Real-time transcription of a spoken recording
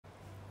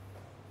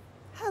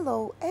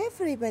Hello,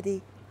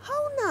 everybody.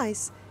 How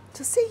nice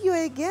to see you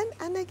again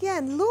and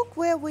again. Look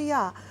where we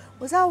are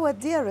with our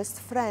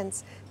dearest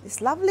friends. This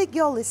lovely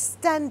girl is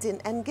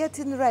standing and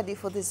getting ready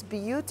for this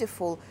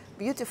beautiful,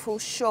 beautiful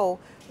show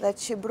that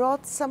she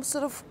brought some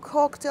sort of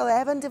cocktail. I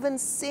haven't even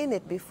seen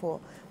it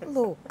before.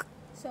 Look.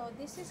 So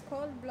this is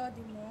called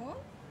Bloody Moon.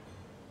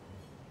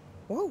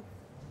 Whoa.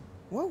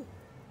 Whoa.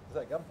 Is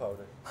that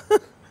gunpowder?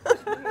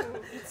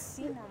 It's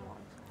cinnamon.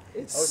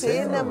 It's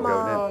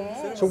cinnamon.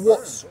 Yes. So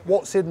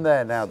what's in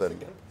there now then?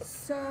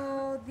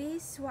 So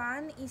this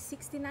one is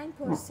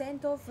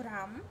 69% of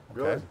rum.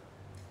 Good.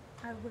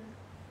 I will.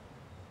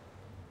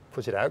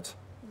 Put it out.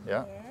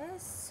 Yeah.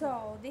 Yes.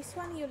 So this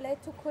one you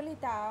let to cool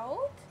it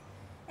out,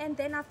 and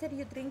then after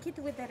you drink it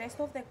with the rest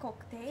of the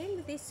cocktail,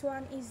 this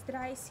one is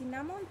dry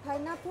cinnamon,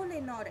 pineapple,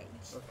 and orange.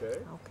 Okay.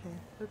 Okay.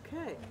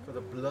 Okay. For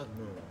the blood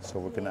moon. So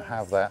we're going to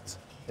have that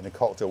in a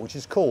cocktail, which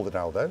is called an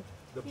Aldo.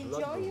 The Enjoy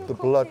blood moon. your The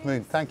Blood cocktails.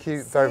 Moon. Thank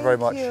you very, very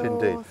much Thank you.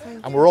 indeed.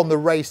 Thank And we're on the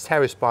raised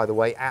terrace, by the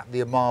way, at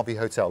the Amavi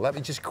Hotel. Let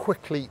me just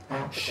quickly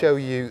show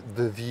you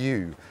the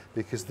view,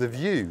 because the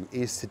view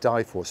is to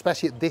die for,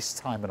 especially at this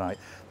time of night.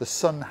 The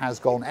sun has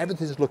gone,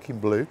 everything's looking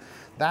blue.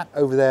 That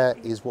over there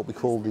is what we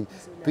call the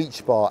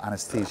beach bar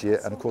anesthesia,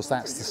 and of course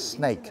that's the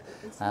snake.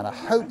 And I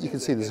hope you can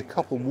see there's a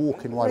couple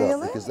walking right up,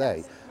 Really? because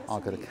they are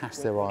going to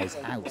cast their eyes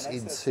out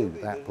into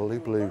that blue,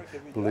 blue,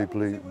 blue,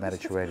 blue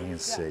Mediterranean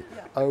Sea.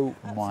 Oh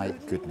my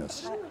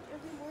goodness.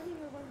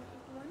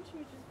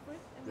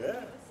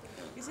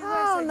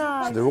 How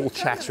nice. They're all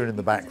chattering in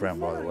the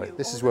background, by the way.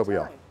 This is where we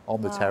are,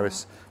 on the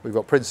terrace. We've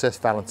got Princess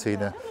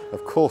Valentina.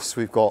 Of course,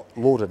 we've got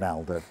Lord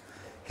Arnaldo,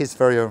 his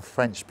very own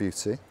French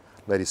beauty,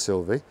 Lady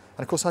Sylvie. And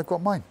of course, I've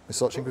got mine,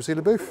 Miss Archie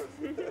Booth.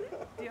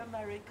 Dear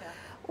Marika.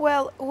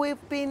 Well,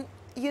 we've been,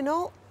 you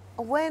know,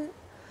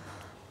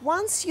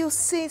 once you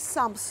see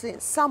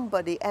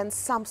somebody and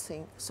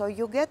something, so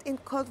you get in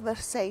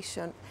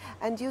conversation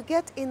and you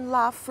get in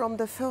love from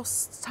the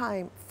first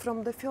time,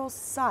 from the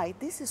first sight.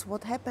 This is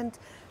what happened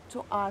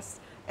to us.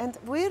 And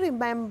we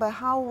remember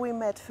how we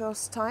met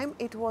first time.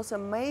 It was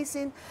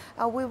amazing.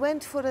 We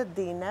went for a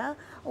dinner.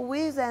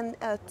 We then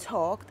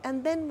talked,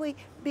 and then we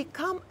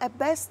become a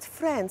best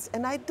friends.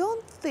 And I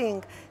don't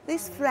think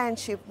this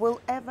friendship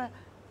will ever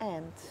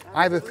end.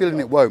 I have a feeling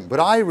it won't, but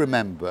I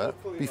remember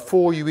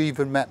before you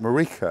even met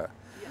Marika,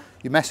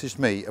 you messaged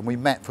me and we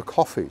met for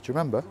coffee. Do you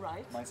remember?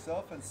 Right.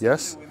 Myself and Sylvie,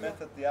 Yes. we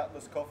met at the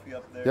Atlas Coffee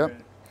up there.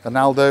 Yep.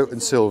 Arnaldo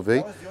and Sylvie.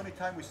 That was the only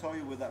time we saw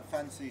you with that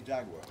fancy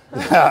Jaguar. Oh,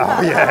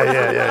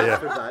 yeah.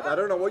 After that, I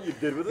don't know what you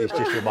did with it. It's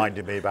just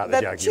reminded me about the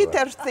That Jaguar.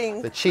 cheater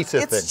thing. The cheater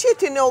It's thing.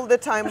 cheating all the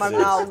time,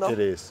 Arnaldo. It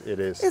is.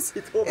 It's-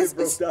 He told me it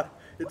broke it's- down.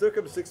 It took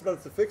him 6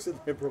 months to fix it, and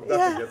it broke down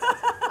Yeah. again.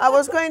 I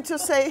was going to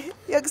say,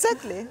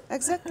 exactly,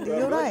 Well, you're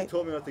He right.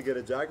 told me not to get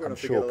a Jaguar, I'm not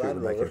to sure get a people are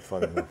Land making Rover.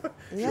 fun of me.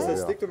 She Sure said, they are.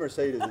 stick to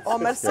Mercedes. Or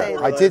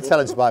Mercedes. I did tell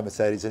him to buy a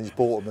Mercedes and he's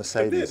bought a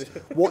Mercedes.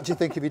 did. What do you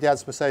think of your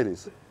dad's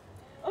Mercedes?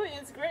 Oh,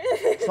 it's great.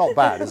 It's not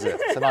bad, is it?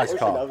 It's a nice Oh, she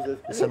car. loves it.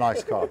 It's a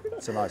nice car.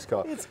 It's a nice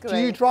car. It's Do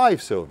you great.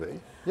 drive, Sylvie?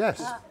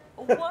 Yes.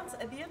 Once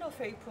at the end of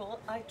April,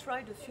 I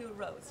tried a few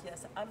roads.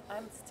 Yes,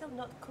 I'm still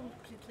not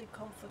completely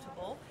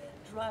comfortable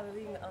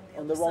driving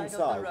on the wrong other side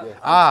side, of the road. yeah.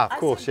 Ah, of I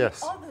course, said yes.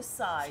 The other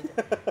side.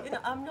 You know,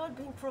 I'm not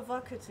being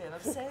provocative.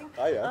 I'm saying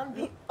Oh, yeah. on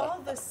the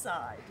other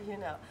side. You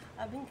know,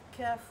 I'm being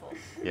careful.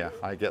 Yeah,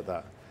 I get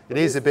that. It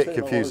is a bit Saying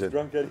I was confusing.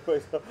 drunk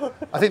anyway, so.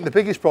 I think the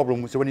biggest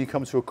problem was when you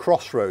come to a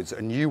crossroads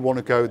and you want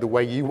to go the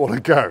way you want to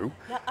go,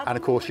 Yeah, I and don't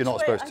of course know you're not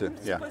which way supposed to.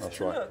 I'm Yeah, supposed that's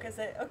to right. Look. I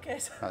say, okay.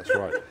 So That's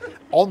right.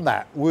 On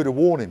that, word of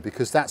warning,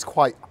 because that's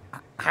quite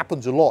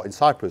happens a lot in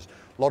Cyprus.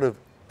 A lot of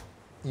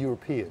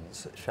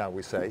Europeans, shall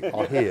we say,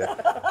 are here,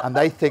 and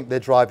they think they're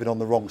driving on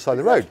the wrong side of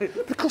the road.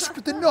 Because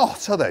they're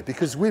not, are they?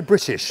 Because we're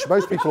British.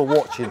 Most people are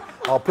watching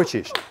are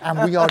British,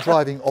 and we are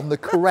driving on the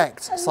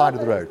correct side of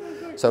the road.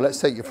 So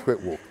let's take you for a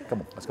quick walk.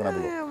 Come on, let's go and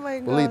have a Oh look. my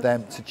We'll leave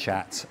God. them to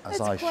chat as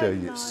It's I show quite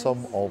you nice.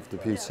 some of the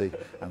beauty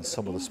and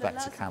some of the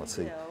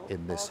spectacality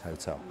in this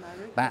hotel.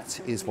 That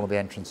is one of the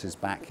entrances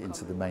back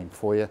into the main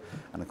foyer,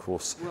 and of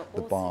course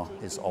the bar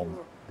is on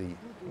the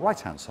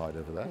right-hand side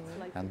over there.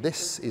 And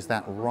this is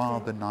that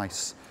rather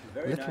nice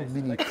little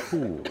mini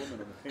pool,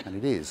 and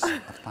it is a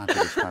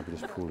fabulous,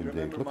 fabulous pool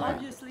indeed. Look at that.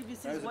 obviously,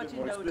 this is what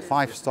you notice.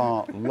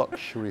 5-star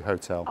luxury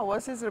hotel How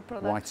was his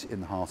reproduction? right in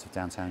the heart of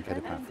downtown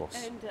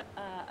Paphos. And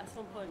at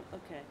some point,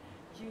 okay,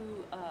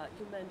 you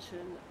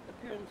mentioned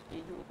apparently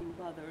you were being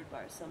bothered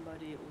by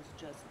somebody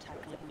who's just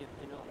tackling you,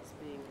 you know, as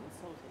being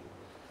insulting.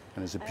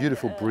 And there's a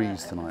beautiful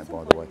breeze tonight,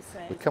 by the way.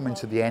 We're coming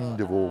to the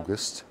end of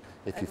August,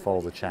 if you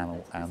follow the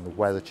channel, and the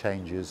weather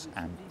changes,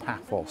 and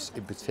Paphos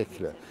in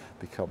particular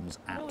becomes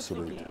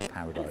absolute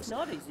paradise.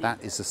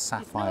 That is a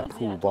sapphire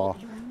pool bar,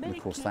 and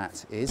of course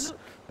that is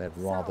their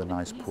rather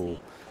nice pool.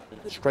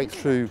 Straight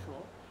through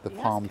the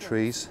palm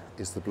trees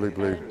is the blue,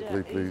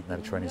 blue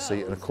Mediterranean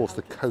Sea, and of course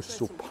the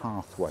coastal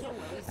pathway.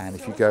 And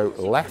if you go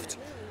left,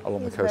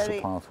 along He's the coastal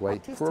very pathway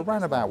artistic for around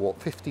as about, well.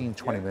 what, 15,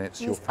 20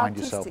 minutes. You'll He's find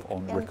yourself artistic,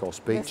 on and Rikos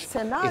the Beach. If you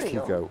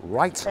scenario go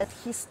right, that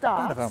he around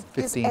starts about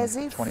is 15, as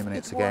if 20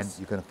 minutes it again, was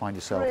you're going to find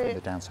yourself in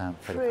the downtown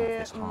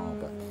Paphos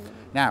harbour. mm,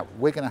 Now,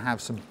 we're going to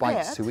have some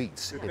bites to prepared.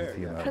 eat in a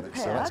few moments. So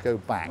Prepared let's go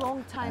back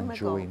long time and ago.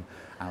 join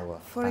our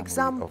For family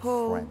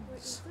example- of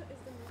friends.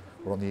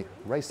 We're on the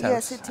race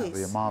Yes, house it at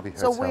the is. Amavi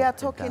So Hotel we are in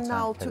talking downtown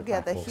now Paphos.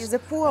 together. He's the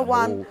poor And we're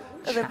one, all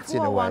the chatting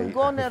poor one away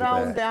gone over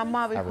around the there,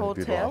 Amavi having a good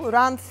Hotel, laugh.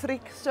 run 3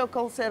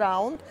 circles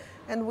around,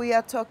 and we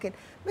are talking.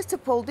 Mr.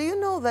 Paul, do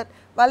you know that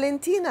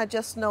Valentina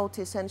just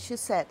noticed and she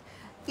said,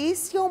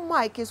 "Is your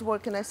mic is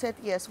working?" I said,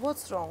 "Yes."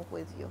 "What's wrong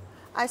with you?"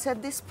 I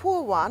said, "This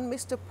poor one,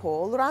 Mr.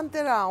 Paul, ran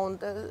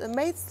around,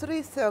 made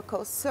 3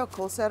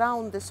 circles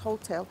around this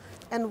hotel,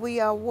 and we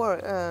are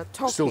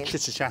talking." Still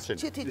chitter-chatting.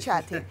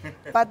 Chitty-chatting.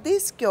 But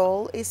this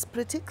girl is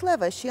pretty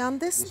clever. She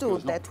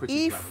understood not that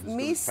pretty if clever,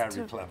 this girl is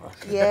very Mr. clever.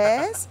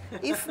 Yes,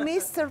 if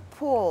Mr.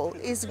 Paul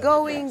is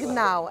going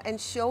now and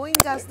showing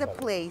us the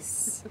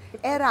place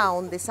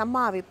around this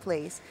Amavi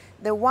place,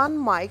 the one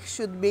mic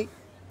should be.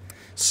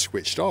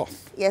 Switched off.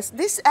 Yes,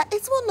 this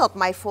it's not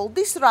my fault.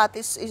 This rat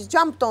is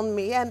jumped on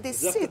me and this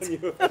sit.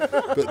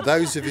 But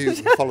those of you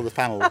who follow the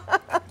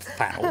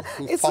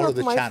who It's follow not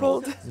the my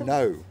channel, fault.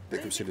 know that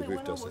Basically, Consider when Booth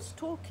I does was this.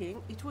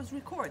 talking, it was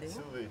recording.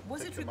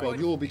 Was it Well,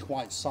 recording? you'll be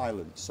quite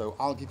silent, so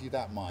I'll give you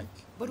that mic.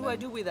 What do I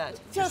do with that?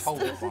 Just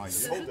hold it by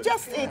you.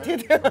 Just eat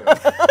it. Is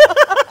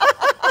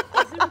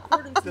it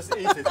recording? Just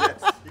eat it,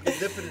 yes. You can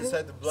dip it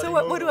inside the bloody So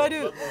what do I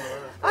do?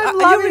 I'm Are you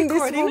loving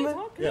this recording?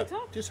 woman. Can I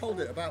talk? Just hold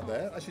it about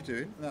there, as you're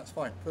doing, and that's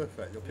fine.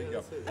 Perfect, you'll pick it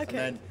up. Okay. And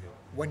then,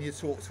 when you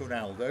talk to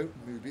Ronaldo,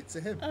 move it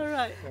to him. All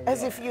right.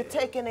 As if you're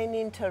taking an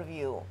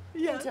interview.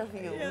 Yeah,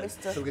 Interview, yeah.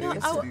 Mr. So we're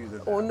going to interview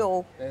them. Oh now.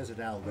 no. There's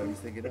Ronaldo, he's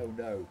thinking, oh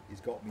no,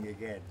 he's got me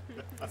again.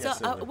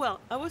 So, well,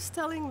 I was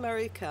telling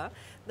Marika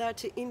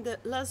that in the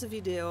last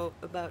video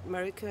about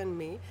Marika and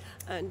me,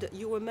 and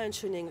you were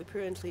mentioning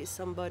apparently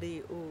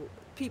somebody who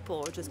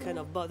people are just kind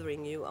of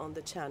bothering you on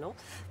the channel,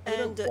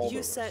 and bother you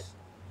us. said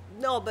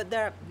no, but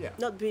they're Yeah.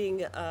 not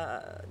being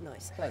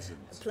nice.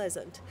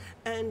 Pleasant.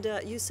 And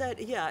you said,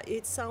 yeah,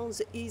 it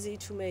sounds easy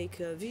to make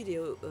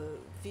YouTube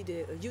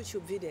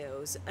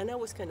videos, and I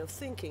was kind of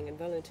thinking, and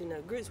Valentina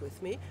agrees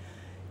with me.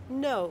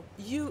 No,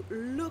 you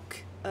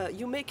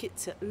make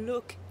it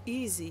look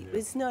easy.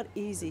 It's not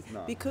easy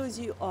because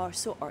you are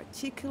so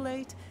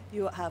articulate,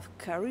 you have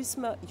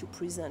charisma, you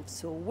present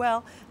so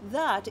well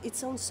that it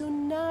sounds so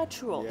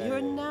natural.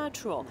 You're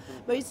natural,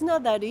 but it's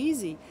not that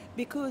easy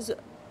because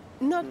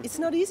it's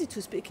not easy to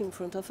speak in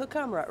front of a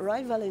camera,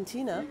 right,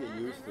 Valentina? You get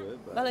used to it,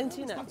 but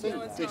Valentina.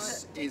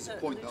 This is a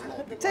point that a lot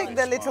of people Take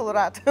the little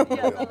rat.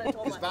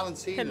 Because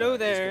Valentina Hello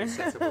there. is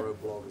going to set up her own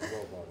blog as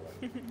well, by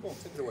the way. Go on,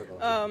 take it away,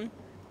 Valentina.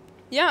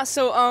 Yeah,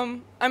 so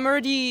I'm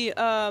already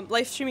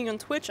live streaming on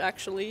Twitch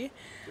actually.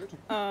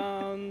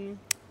 Can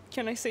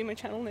I say my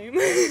channel name?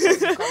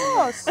 Of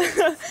course.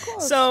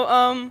 So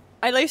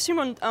I live stream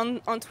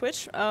on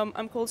Twitch.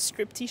 I'm called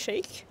Scripty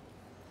Shake.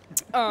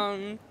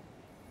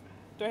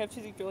 Do I have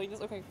to go like this?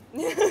 Okay.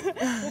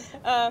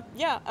 I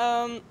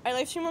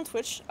live stream on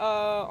Twitch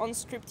on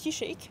Scripty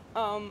Shake,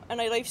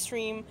 and I live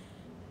stream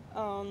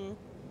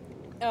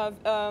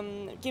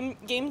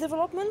game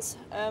development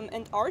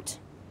and art.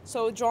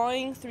 So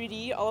drawing,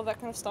 3D, all of that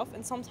kind of stuff,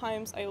 and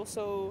sometimes I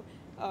also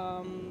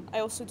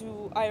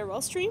do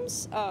IRL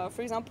streams.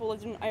 For example, I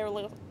did an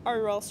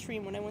IRL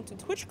stream when I went to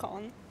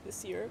TwitchCon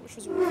this year, which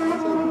was really fun.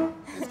 So,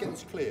 let's get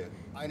this clear.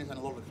 I understand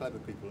a lot of clever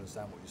people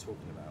understand what you're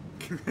talking about.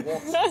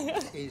 What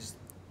is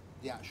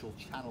the actual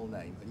channel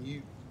name? And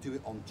you do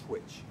it on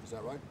Twitch, is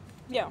that right?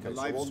 Yeah, Okay,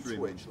 Live so on stream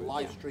on Twitch, Twitch.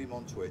 live stream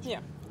on Twitch. Yeah.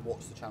 And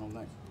what's the channel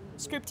name?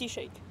 Scripty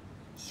Shake.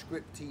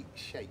 Scripty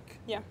Shake.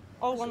 Yeah,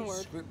 all So one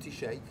word. Scripty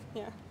Shake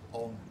Yeah.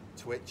 on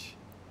Twitch.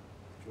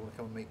 If you want to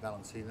come and meet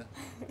Valentina,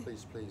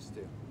 please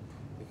do.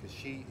 Because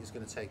she is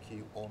going to take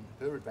you on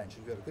her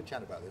adventures. We have a good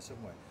chat about this,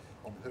 haven't we?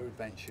 On her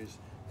adventures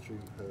through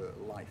her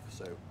life.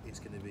 So it's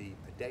going to be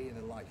a day in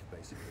the life,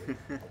 basically,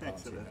 of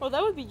Valentina. Well,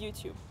 that would be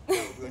YouTube. So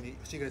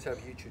you're going to have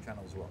a YouTube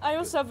channel as well? I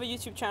also have a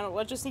YouTube channel.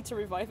 I just need to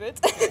revive it.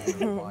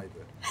 Revive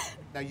it.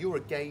 Now, you're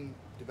a game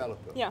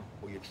developer. Yeah.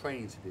 Or you're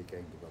training to be a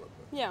game developer.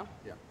 Yeah.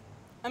 Yeah.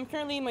 I'm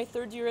currently in my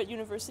 3rd year at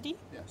university.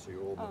 Yeah, so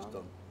you're almost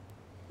done.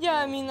 Yeah,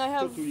 I mean, I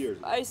have. 2 years.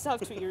 I still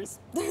have 2 years.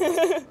 There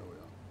we are.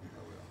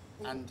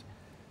 And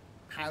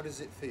how does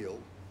it feel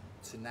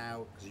to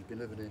now, because you've been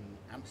living in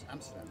Amsterdam,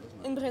 isn't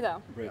it? In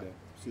Breda. Breda.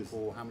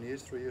 For how many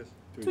years? 3 years?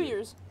 2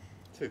 years.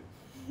 2.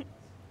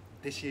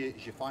 This year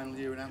is your final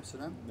year in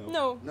Amsterdam?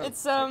 No, No.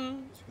 it's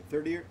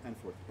Third year and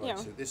fourth. Right, Yeah.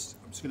 so this,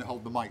 I'm just going to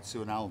hold the mic to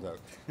Ronaldo,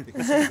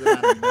 because he's the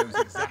man who knows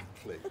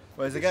exactly.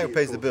 Well, he's the guy who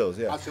pays the bills,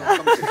 yeah. That's what I'm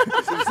coming to,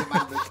 because he's the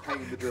man that's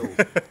paying the bills.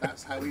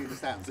 That's how he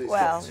understands it. It's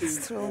Well, got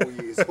it's 2 true. more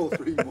years or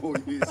 3 more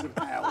years of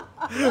hell.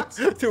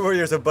 2 more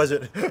years of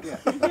budget. Yeah,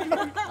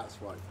 that's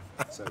right.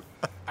 So,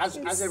 as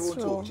everyone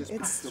true, talks, just it's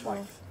pass the true.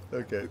 mic.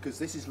 Okay. Because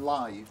this is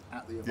live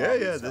at the Amavi Yeah,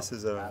 itself. this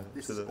is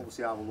this is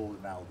obviously our Lord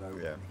and Aldo.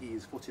 Yeah. And he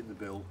is footing the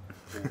bill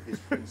for his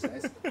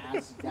princess,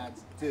 as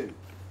dads do.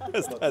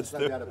 As But dads there's no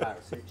do. doubt about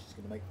it. She's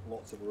going to make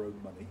lots of her own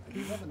money, and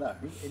you never know.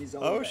 In his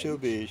old Oh, age,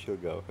 she'll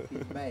go.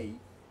 he may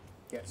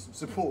get some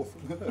support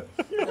from her.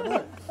 You never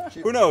know.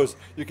 Who knows?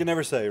 You can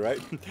never say, right?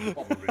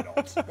 Probably not,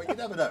 but you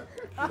never know.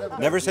 You never know.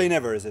 Never say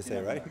never, as they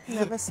say, right?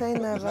 Never say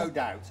There's no never.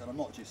 doubt, and I'm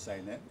not just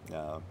saying it.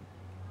 No.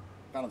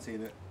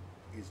 Valentina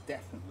is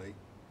definitely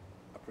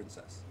a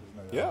princess. There's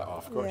no doubt Yeah, about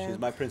of course, Yeah. she's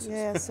my princess.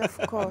 Yes, of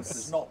There's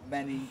course. not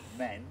many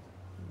men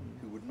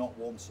who would not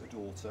want a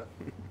daughter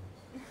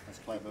as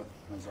clever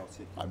as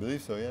Otti. I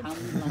believe so, yeah. How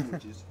many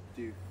languages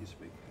do you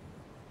speak?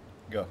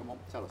 Go. Come on,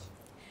 tell us.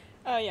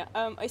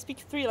 I speak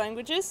 3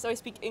 languages. So I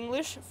speak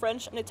English,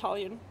 French, and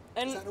Italian.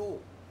 And Is that all?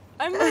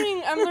 I'm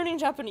learning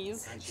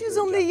Japanese. And She's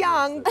learned only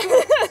young.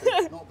 Japanese,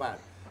 so not bad.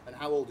 And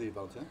how old are you,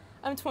 Valentina?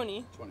 I'm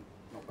 20. 20.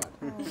 Not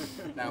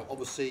bad. Now,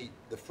 obviously,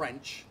 the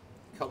French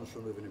comes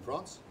from living in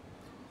France.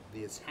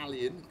 The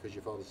Italian, because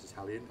your father's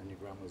Italian and your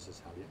grandmother's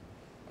Italian.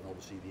 And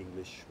obviously the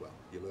English, well,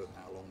 you learnt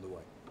that along the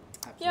way.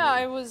 Yeah,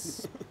 I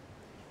was.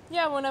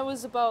 Yeah, when I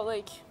was about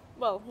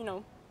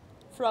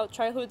throughout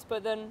childhood.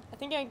 But then I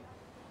think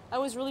I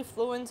was really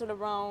fluent at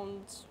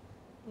around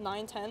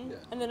 9, 10, Yeah,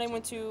 and then I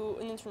went to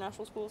an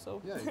international school.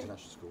 So. Yeah, international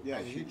school. Yeah,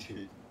 And she-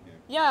 YouTube.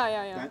 Yeah,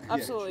 Yeah,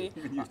 absolutely.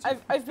 YouTube.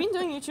 I've been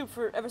doing YouTube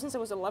for ever since I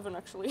was 11,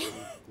 actually.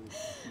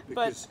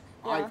 Because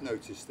yeah. I've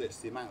noticed this,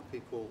 the amount of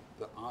people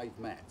that I've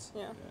met,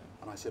 Yeah.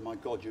 and I say, my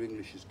God, your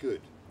English is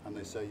good. And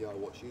they say, yeah, I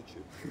watch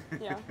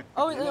YouTube. Yeah.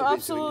 Oh, You've no, not been to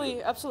absolutely,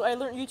 England? absolutely. I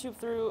learned YouTube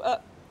through.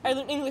 I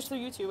learned English through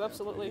YouTube.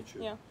 Absolutely.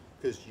 Yeah.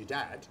 Because your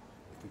dad,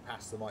 if we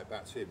pass the mic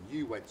back to him,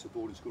 you went to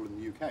boarding school in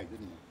the UK,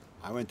 didn't you?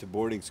 I went to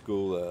boarding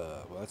school,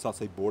 well, let's not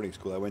say boarding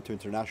school. I went to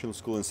international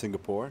school in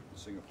Singapore, In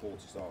Singapore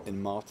to start with.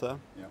 in Malta,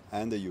 Yeah.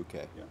 and the UK.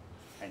 Yeah.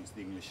 Hence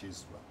the English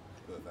is, well,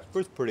 perfect. It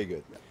was pretty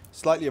good. Yeah.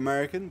 Slightly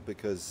American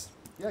because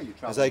Yeah, you as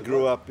travelled I as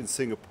grew well. up in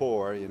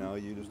Singapore, you know,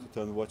 you used to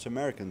turn and watch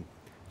American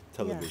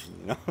television,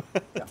 you know.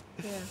 Yeah.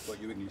 Yeah.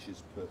 But your English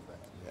is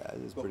perfect. Yeah,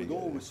 it is But pretty with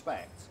all good.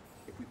 respect,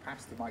 if we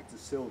pass the mic to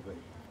Sylvie,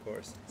 Of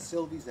course.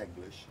 Sylvie's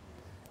English,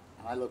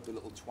 and I love the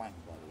little twang,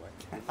 by the way,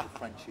 the little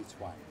Frenchy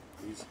twang,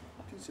 is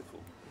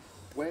beautiful.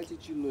 Where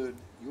did you learn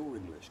your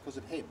English? Because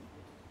of him?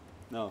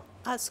 No.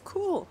 At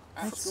school,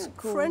 At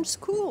school. French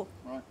school.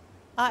 Right.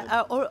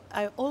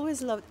 I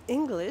always loved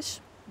English,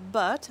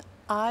 but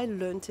I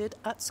learned it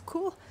at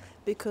school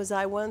because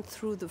I went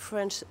through the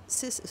French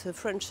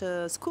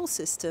school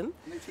system.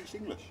 And they teach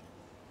English.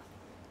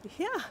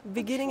 Yeah,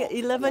 beginning at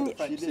 11, The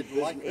French did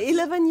like it.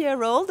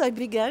 11-year-old, I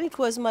began. It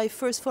was my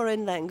first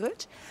foreign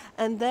language,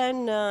 and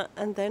then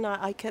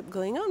I kept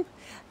going on,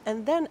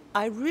 and then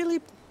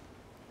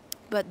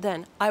But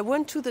then I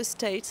went to the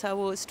States. I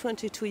was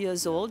 22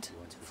 years old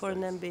for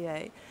an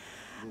MBA,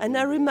 and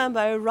I remember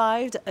I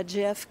arrived at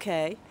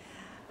JFK,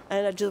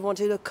 and I just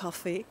wanted a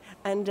coffee,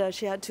 and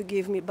she had to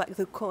give me back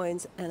the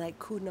coins, and I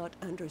could not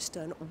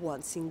understand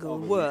one single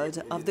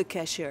word of the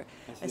cashier.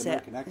 I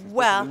said,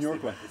 "Well,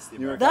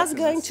 that's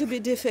going to be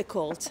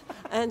difficult."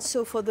 And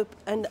so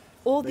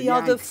all the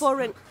other Yanks.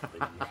 foreign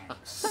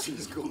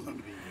She's calling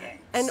them the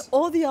Yanks. and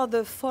all the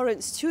other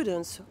foreign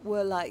students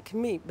were like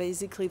me.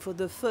 Basically, for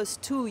the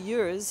first 2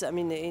 years, I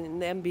mean, in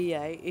the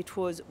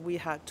MBA, we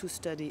had to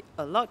study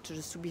a lot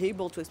just to be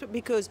able to explain.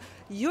 Because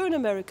you're an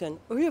American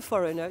or you're a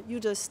foreigner, you're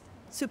just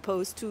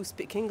supposed to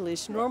speak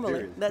English normally.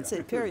 period. That's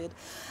it, period.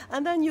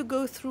 And then you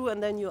go through,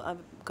 and then you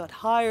got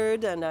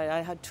hired, and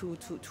I had to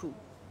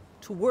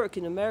work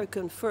in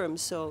American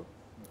firms. So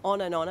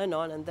on and on and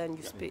on, and then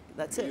you speak.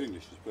 That's Your it.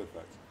 English is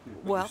perfect.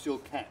 But Well- you still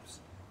kept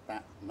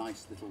that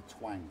nice little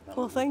twang. That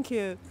Well, little thank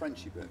you.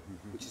 Frenchy bit,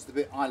 which is the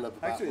bit I love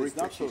about Actually, it's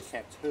Marika. not so- She's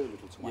kept her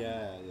little twang.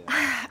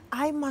 Yeah.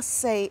 I must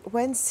say,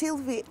 when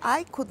Sylvie,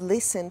 I could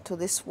listen to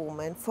this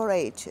woman for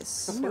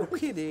ages. No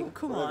kidding.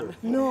 Come on.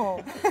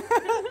 No.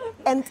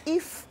 And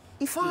if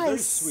I very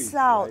sweet,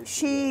 sound, right?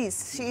 she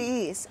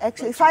is.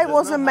 Actually, if I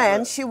was a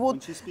man, she When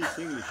would. she speaks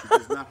English, she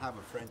does not have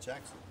a French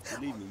accent.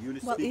 Believe me, you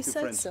Well, he speak to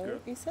said French so. girl.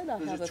 He said I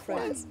There's have a a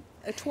French. twang.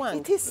 A twang.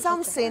 It is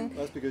something.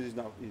 That's because he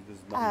does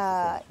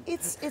not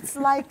It's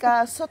like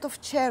a sort of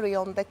cherry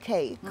on the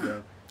cake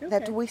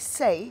that Okay. we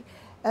say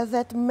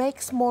that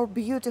makes more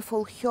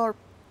beautiful her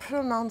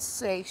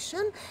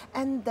pronunciation,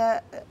 and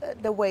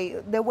the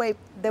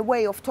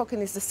way of talking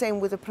is the same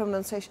with the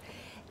pronunciation.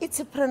 It's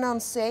a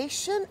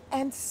pronunciation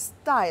and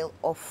style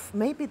of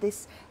maybe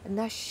this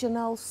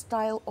national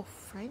style of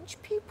French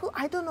people.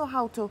 I don't know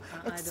how to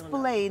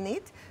explain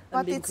it,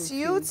 but being it's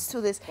confused. used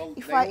to this. Well,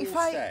 If they I, all if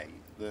I, say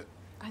that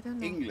I don't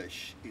know.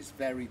 English is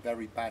very,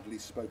 very badly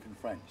spoken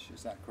French.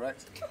 Is that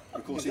correct?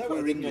 Because that if right?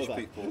 I we're didn't know English that.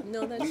 people,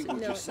 No, that's- we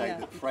would no, just say yeah.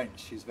 that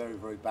French is very,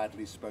 very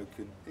badly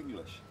spoken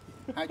English.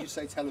 How do you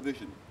say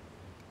television?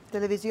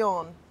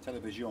 Television.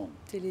 Television.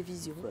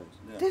 Télévision.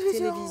 Yeah.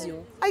 Television.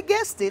 Television. I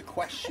guessed The it.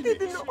 question I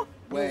didn't is, know.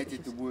 where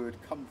did the word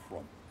come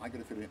from? I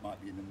got a feeling it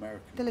might be an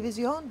American.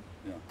 Television.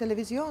 Yeah.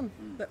 Television.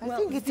 But, I well,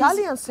 think vis-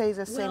 Italian says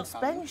the same. well,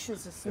 Spanish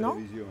is the no.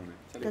 Televisione.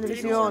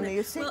 Televisione.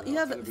 You see. Well, you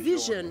have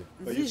vision,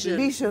 vision,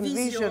 Vision.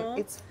 vision.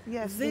 It's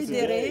yes.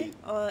 Vedere,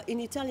 in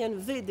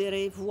Italian,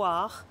 vedere,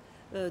 voir,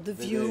 the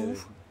view.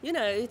 You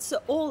know, it's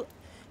all,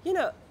 you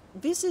know,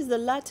 this is the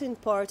Latin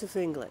part of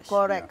English.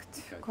 Correct.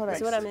 Yeah, okay. Correct.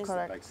 That's what I mean.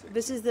 Correct.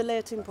 This is the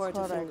Latin part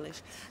of correct.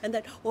 English. And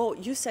that, oh,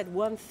 you said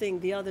one thing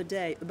the other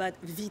day about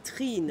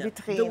vitrine, the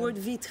Vitrine. word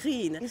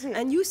vitrine. Is it?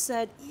 And you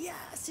said,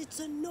 yes, it's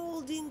an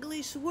old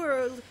English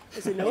word. I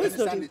said, no, it's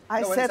not.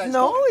 I said understand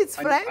no, not- it's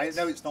I French.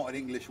 know it's not an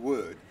English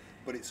word,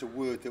 but it's a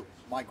word that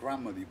my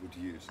grandmother would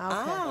use.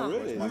 Ah,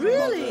 really? My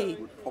really?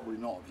 mother would probably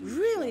not have used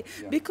Really? it.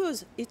 Yeah.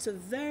 Because it's a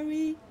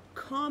very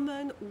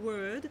common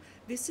word.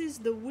 This is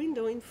the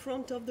window in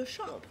front of the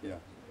shop. Yeah.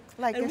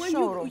 Like And a when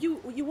showroom.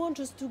 you want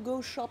just to go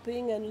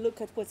shopping and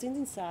look at what's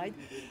inside,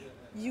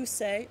 you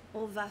say,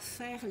 on va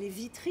faire les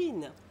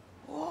vitrines.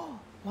 Wow,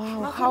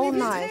 On va how faire les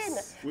nice.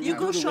 vitrines. We You will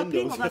go do the shopping,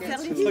 windows. on va faire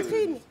les So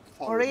vitrines.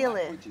 foreign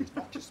Really? languages,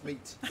 not just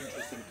meet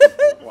interesting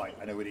people. Right,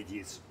 I know what it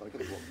is, but I've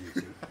got a blonde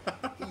beauty.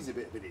 He's a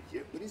bit of an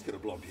idiot, but he's got a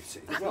blonde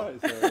beauty as well.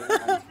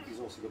 And he's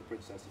also got a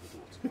princess of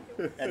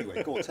a daughter.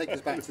 Anyway, go on, take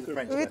us back to the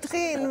French lesson.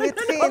 Vitrine, Oh,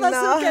 vitrine.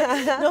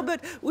 that's okay. No,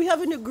 but we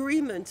have an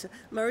agreement,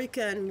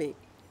 Marika and me.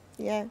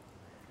 Yeah.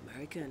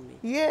 Marika and me.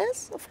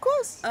 Yes, of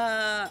course.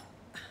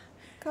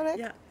 Correct.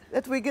 yeah.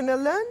 That we're gonna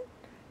learn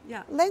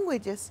Yeah.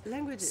 languages.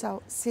 Languages.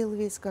 So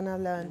Sylvie's gonna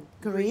learn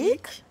Greek.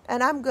 Greek,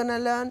 and I'm gonna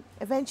learn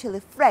eventually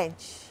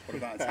French. What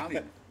about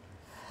Italian?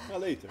 Well,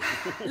 later.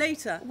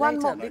 Later, One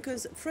later, more.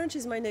 because French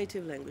is my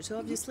native language, so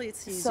obviously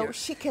it's easier. So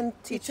she can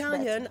teach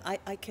Italian,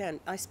 I can.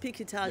 I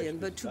speak Italian,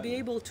 but to be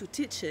able to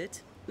teach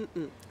it,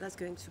 that's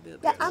going to be a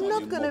bit. Yeah, I'm It's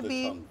not your gonna mother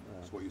be. tongue,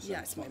 that's what you're saying.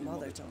 Yeah, it's my not your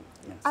mother tongue.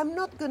 Yeah. I'm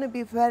not gonna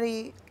be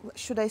very.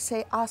 Should I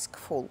say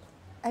askful?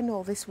 I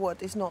know this word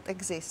does not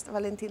exist.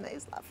 Valentina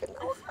is laughing.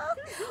 Oh,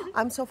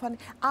 I'm so funny.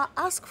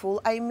 Askful,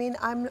 I mean,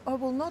 I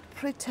will not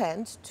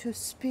pretend to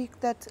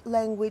speak that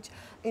language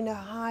in a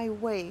high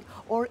way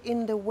or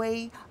in the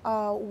way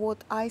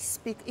what I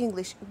speak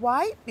English.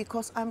 Why?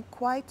 Because I'm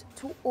quite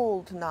too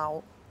old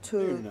now to.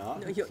 You're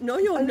not. No,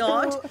 you're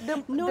not.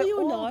 The No, the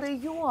you're not. older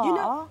you You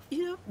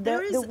know, are,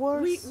 there is. the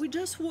worse. We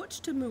just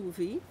watched a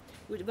movie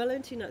with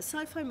Valentina, a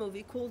sci-fi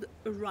movie called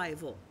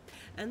Arrival,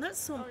 and at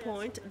some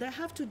point they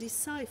have to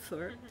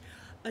decipher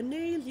an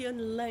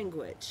alien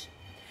language,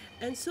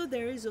 and so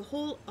there is a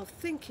whole of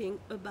thinking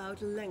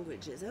about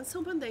languages. And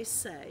someone they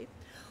say,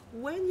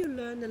 when you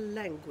learn a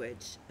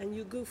language and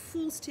you go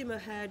full steam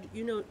ahead,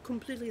 you know,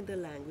 completely in the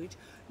language,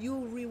 you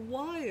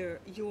rewire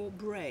your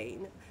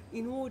brain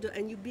in order,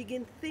 and you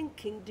begin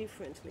thinking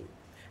differently.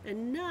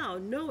 And now,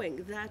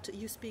 knowing that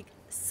you speak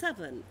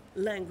 7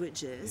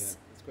 languages,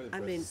 it's quite I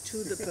mean,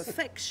 impressive. to the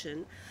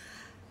perfection,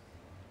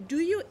 do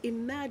you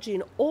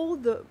imagine all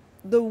the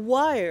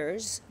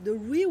wires, the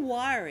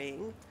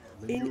rewiring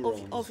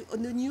of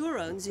the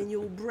neurons in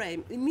your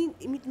brain?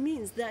 It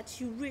means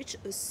that you reach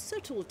a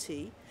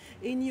subtlety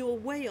in your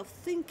way of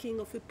thinking,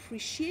 of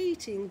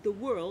appreciating the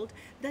world,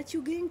 that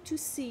you're going to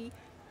see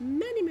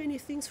many, many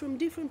things from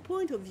different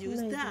point of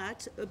views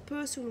that a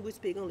person who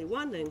speaks only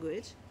one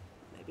language,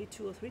 maybe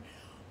 2 or 3,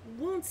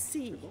 won't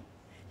see.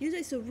 You know,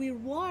 it's a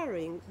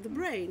rewiring the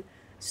brain.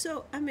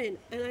 So, I mean,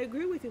 and I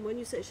agree with him when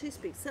you say she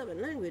speaks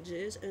 7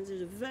 languages and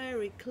is a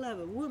very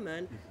clever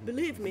woman.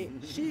 Believe me,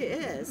 she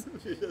is.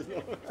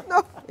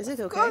 No, Is it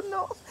okay? God,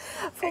 no.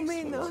 For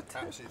me, Excellent. not.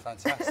 Absolutely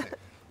fantastic.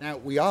 Now,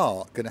 we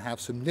are going to have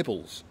some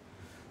nibbles.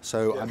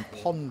 So I'm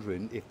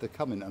pondering if they're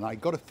coming, and I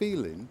got a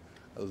feeling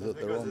that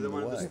they're on the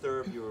way.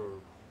 disturb your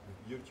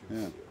YouTube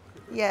video.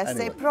 Yes, Anyway,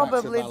 they back to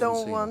probably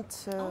don't Valentina.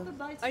 want.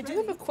 I do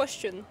have a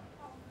question.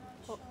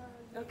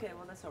 Okay,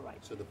 well, that's all right.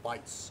 So the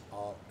bites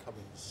are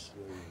coming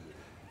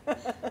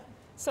slowly.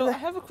 So I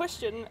have a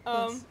question.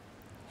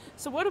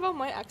 So what about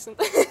my accent?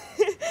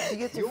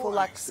 Beautiful Your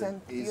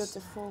accent, is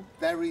beautiful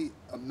very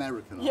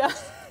Americanized. Yeah,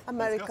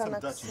 American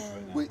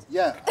accent.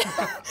 Yeah.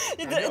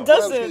 it What I was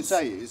does going to it.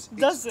 say is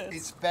Does it?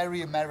 it's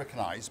very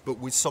Americanized, but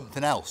with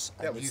something else.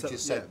 And but you so-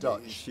 just said yeah, but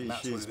Dutch. She, and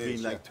that's she's what it been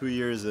is, like yeah. 2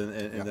 years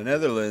in the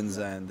Netherlands,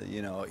 and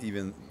you know,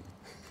 even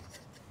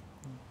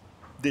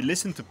they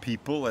listen to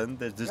people, and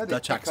there's this Yeah, they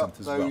Dutch pick accent up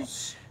as well.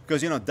 those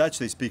Because you know, Dutch,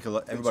 they speak a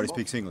lot. Everybody and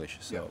speaks English,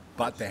 so Yeah.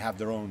 but they have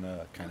their own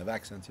kind of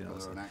accent, you know.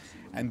 Their so- own accent.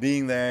 And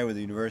being there with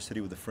the university,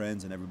 with the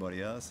friends and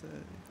everybody else,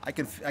 I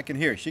can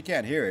hear it. She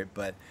can't hear it,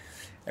 but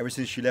ever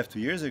since she left 2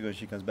 years ago,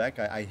 she comes back.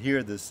 I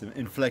hear this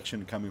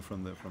inflection coming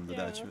from the Yeah.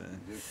 Dutch.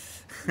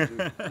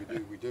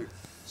 We do.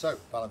 So,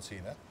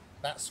 Valentina,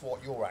 that's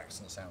what your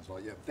accent sounds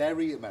like. Yeah,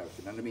 very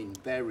American, and I mean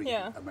very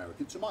Yeah.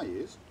 American to my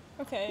ears.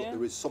 Okay. But Yeah.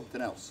 there is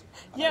something else.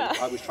 And Yeah.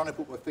 I was trying to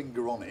put my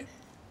finger on it,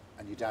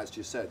 and your dad's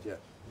just said, yeah,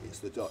 it's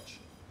the Dutch.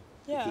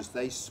 Yeah. Because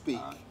they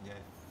speak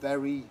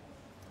very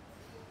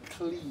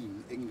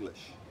clean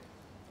English.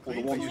 Or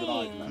the ones that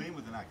I do. Clean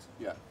with an accent.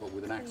 Yeah, but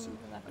with an accent.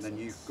 And then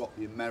you've got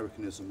the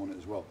Americanism on it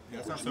as well. Yeah,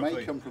 it's which not so may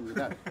clean. come from your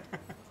dad.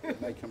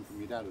 It may come from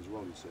your dad as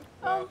well, you said.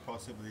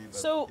 Possibly. But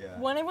So yeah.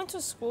 when I went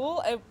to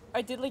school,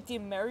 I did like the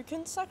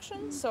American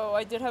section. So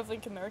I did have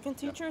like American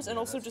teachers, and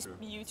also that's just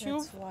true.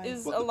 YouTube That's why.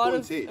 is But a the lot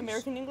point of is,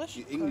 American English.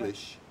 The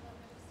English,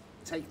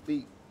 take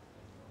the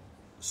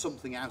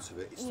something out of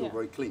it, it's still Yeah.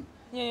 very clean.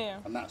 Yeah.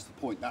 And that's the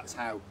point. That's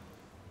how,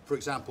 for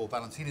example,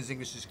 Valentina's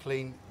English is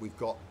clean. We've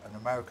got an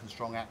American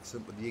strong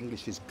accent, but the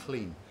English is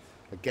clean.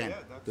 Again, Yeah,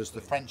 that's there's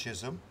the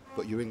Frenchism,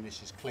 but your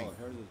English is clean.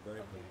 Hers is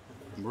very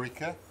clean.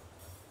 Marika,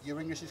 your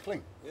English is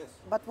clean. Yes.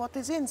 But what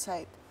is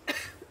inside?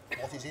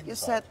 What is inside? You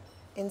said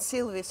in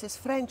Sylvia's is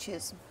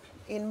Frenchism.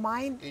 In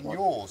mine, In what?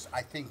 yours,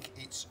 I think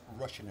it's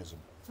Russianism.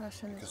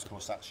 Russianism. Because, of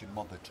course, that's your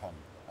mother tongue.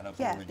 And I'm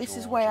Yeah, born in this is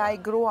Georgia. where I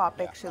grew up,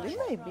 Yeah. actually.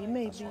 Maybe,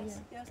 yeah.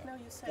 Yes, now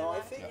you say No, I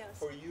that, think yes.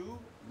 for you,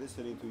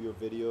 listening to your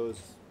videos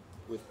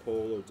with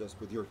Paul or just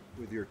with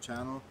your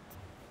channel,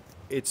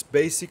 it's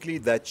basically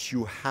that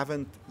you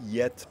haven't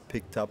yet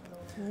picked up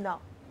No.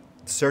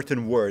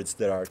 certain words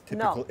that are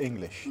typical No.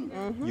 English.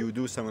 You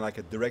do something like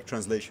a direct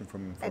translation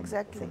from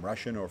Exactly. from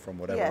Russian or from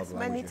whatever Yes, other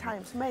language many you have.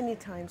 times, many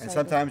times. And I do.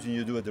 sometimes when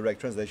you do a direct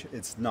translation,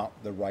 it's not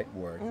the right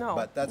word. No,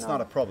 But that's no.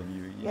 not a problem.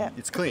 Yeah.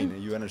 It's clean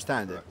and you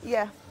understand it.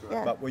 Yeah,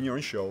 yeah. But when you're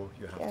in show,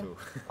 you have Yeah. to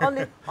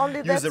Only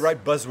use that's, the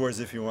right buzzwords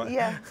if you want.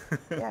 Yeah,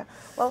 yeah.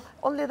 Well,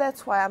 only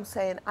that's why I'm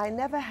saying I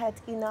never had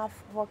enough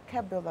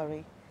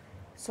vocabulary,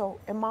 so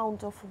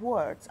amount of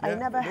words. I Yeah,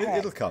 never it- had.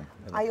 it'll come.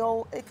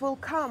 It will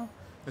come.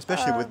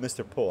 Especially with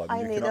Mr. Paul. I mean,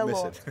 I you need cannot a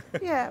miss lot.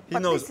 it. Yeah, He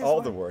but knows this is all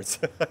what- the words.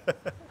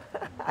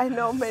 I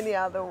know many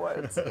other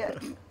words. Yeah.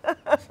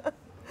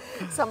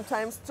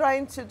 Sometimes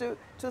trying to do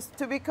just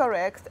to be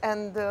correct,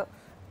 and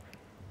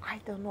I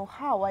don't know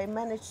how I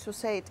managed to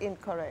say it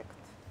incorrect.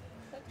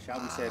 Shall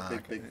we say a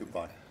big, big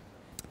goodbye?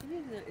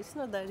 It's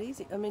not that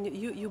easy. I mean,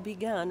 you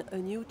began a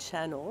new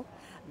channel,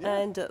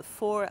 and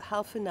for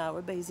half an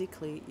hour,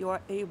 basically, you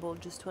are able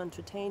just to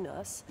entertain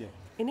us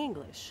in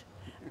English.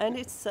 And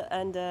it's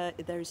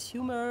there is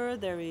humor,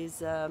 there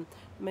is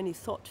many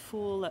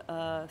thoughtful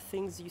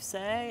things you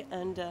say,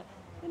 and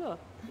you know,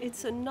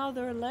 it's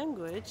another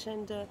language,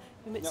 and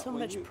you made so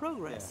much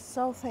progress.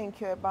 So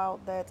thank you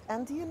about that.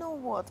 And you know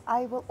what?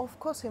 I will of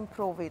course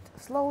improve it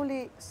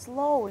slowly,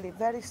 slowly,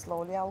 very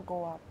slowly. I'll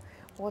go up.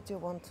 What do you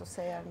want to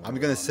say, Arno? I'm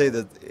going to say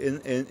that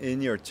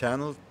in your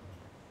channel,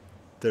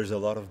 there's a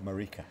lot of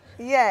Marika.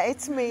 Yeah,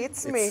 it's me.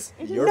 It's me.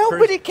 your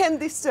Nobody can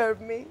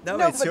disturb me. No,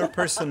 Nobody. it's your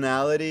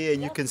personality,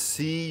 and you can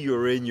see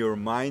you're in your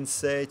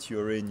mindset,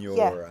 you're in your...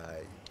 Yeah.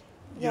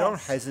 You don't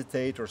Yes.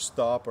 hesitate or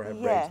stop or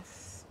have breaks.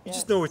 Yes. You yes.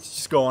 just know it's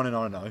just go on and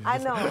on and on. I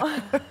know.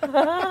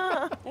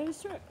 That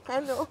is true. I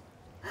know.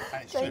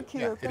 And it's Thank true.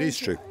 you. Yeah, it thank is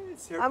you. true.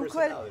 It's your I'm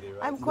quite. personality,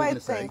 right? I'm We're quite gonna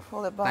say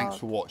thankful about. Thanks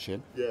for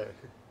watching. Yeah.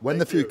 When Thank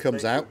the food you.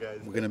 comes Thank out, you, guys.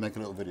 we're going to make a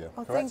little video.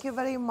 Oh, correct? thank you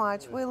very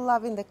much. We're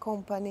loving the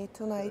company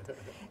tonight.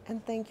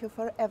 And thank you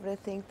for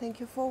everything. Thank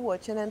you for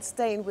watching and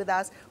staying with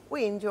us.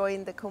 We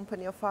enjoying the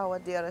company of our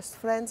dearest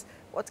friends.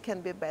 What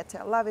can be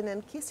better? Loving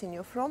and kissing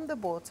you from the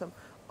bottom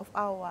of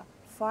our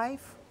 5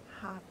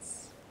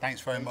 hearts. Thanks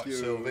very much, you.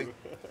 Sylvie.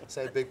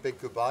 Say a big, big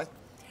goodbye.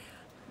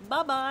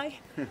 Bye-bye.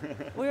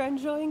 We're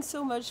enjoying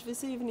so much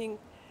this evening.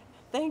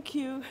 Thank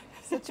you.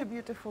 Such a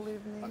beautiful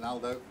evening.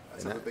 Ronaldo,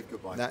 let's have a big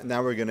goodbye.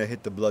 Now we're going to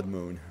hit the blood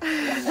moon.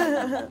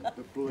 A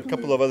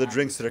couple of other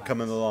drinks that are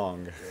coming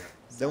along.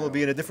 Then we'll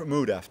be in a different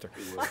mood after.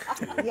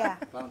 Yeah.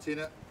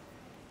 Valentina,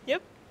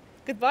 Yep.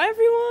 Goodbye,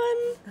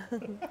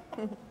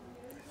 everyone.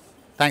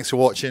 thanks for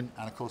watching.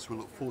 And of course, we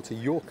look forward to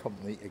your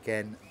company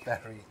again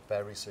very,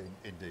 very soon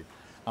indeed.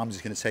 I'm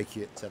just going to take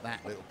you to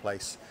that little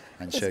place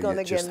and It's show you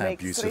gonna just again how make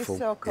 3 beautiful it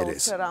circles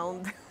is.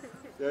 around.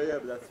 Yeah,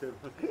 but that's him.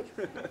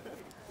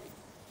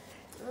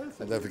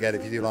 And don't forget,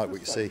 if you do like what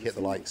you see, hit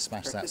the like,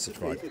 smash that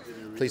subscribe.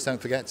 Please don't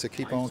forget to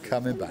keep on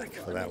coming back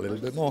for that little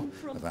bit more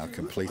of our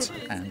complete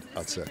and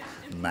utter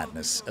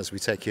madness as we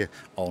take you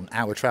on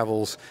our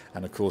travels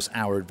and, of course,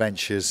 our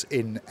adventures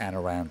in and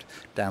around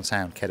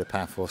downtown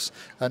Paphos.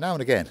 And now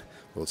and again,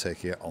 we'll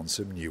take you on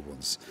some new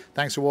ones.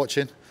 Thanks for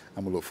watching,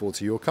 and we'll look forward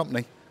to your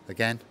company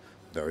again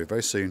very,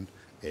 very soon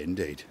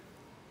indeed.